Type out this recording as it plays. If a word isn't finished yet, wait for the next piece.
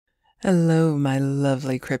Hello, my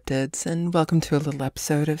lovely cryptids, and welcome to a little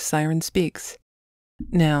episode of Siren Speaks.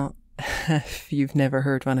 Now, if you've never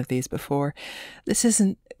heard one of these before, this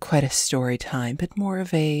isn't quite a story time, but more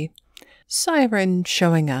of a siren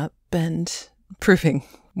showing up and proving,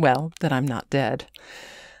 well, that I'm not dead.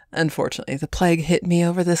 Unfortunately, the plague hit me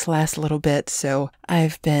over this last little bit, so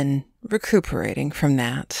I've been recuperating from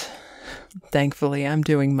that. Thankfully, I'm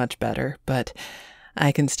doing much better, but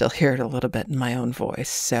I can still hear it a little bit in my own voice,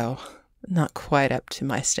 so not quite up to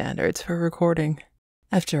my standards for recording.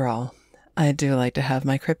 After all, I do like to have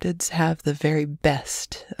my cryptids have the very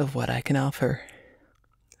best of what I can offer.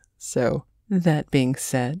 So, that being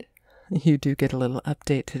said, you do get a little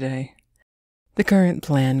update today. The current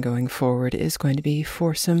plan going forward is going to be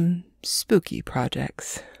for some spooky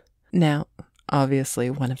projects. Now, obviously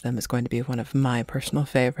one of them is going to be one of my personal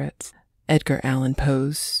favorites, Edgar Allan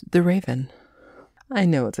Poe's The Raven. I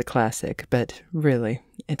know it's a classic, but really,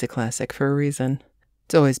 it's a classic for a reason.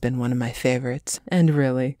 It's always been one of my favorites, and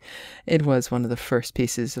really, it was one of the first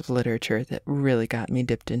pieces of literature that really got me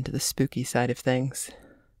dipped into the spooky side of things.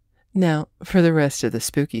 Now, for the rest of the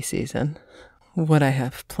spooky season, what I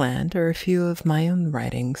have planned are a few of my own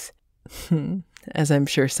writings. As I'm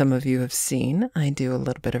sure some of you have seen, I do a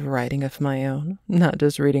little bit of writing of my own, not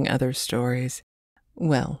just reading other stories.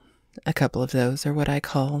 Well, a couple of those are what I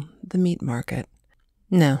call the meat market.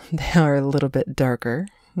 Now, they are a little bit darker,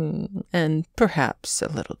 and perhaps a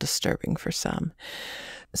little disturbing for some,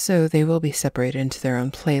 so they will be separated into their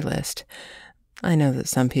own playlist. I know that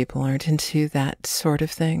some people aren't into that sort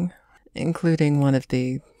of thing, including one of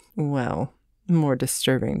the, well, more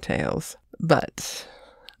disturbing tales, but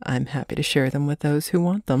I'm happy to share them with those who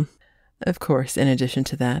want them. Of course, in addition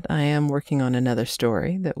to that, I am working on another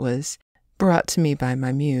story that was brought to me by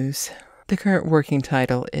my muse. The current working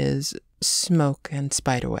title is Smoke and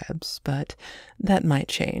Spiderwebs, but that might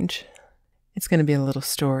change. It's going to be a little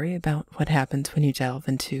story about what happens when you delve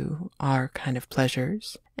into our kind of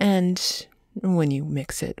pleasures, and when you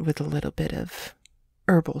mix it with a little bit of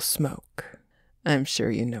herbal smoke. I'm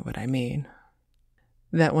sure you know what I mean.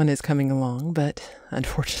 That one is coming along, but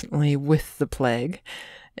unfortunately with the plague,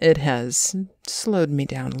 it has slowed me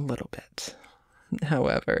down a little bit.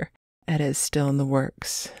 However, it is still in the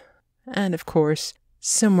works. And of course,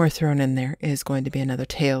 somewhere thrown in there is going to be another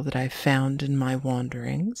tale that I've found in my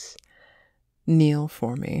wanderings. Kneel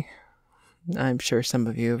for Me. I'm sure some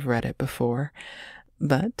of you have read it before,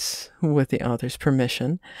 but with the author's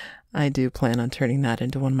permission, I do plan on turning that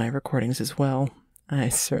into one of my recordings as well. I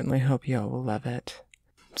certainly hope you all will love it.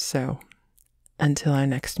 So, until our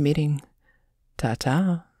next meeting,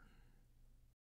 ta-ta.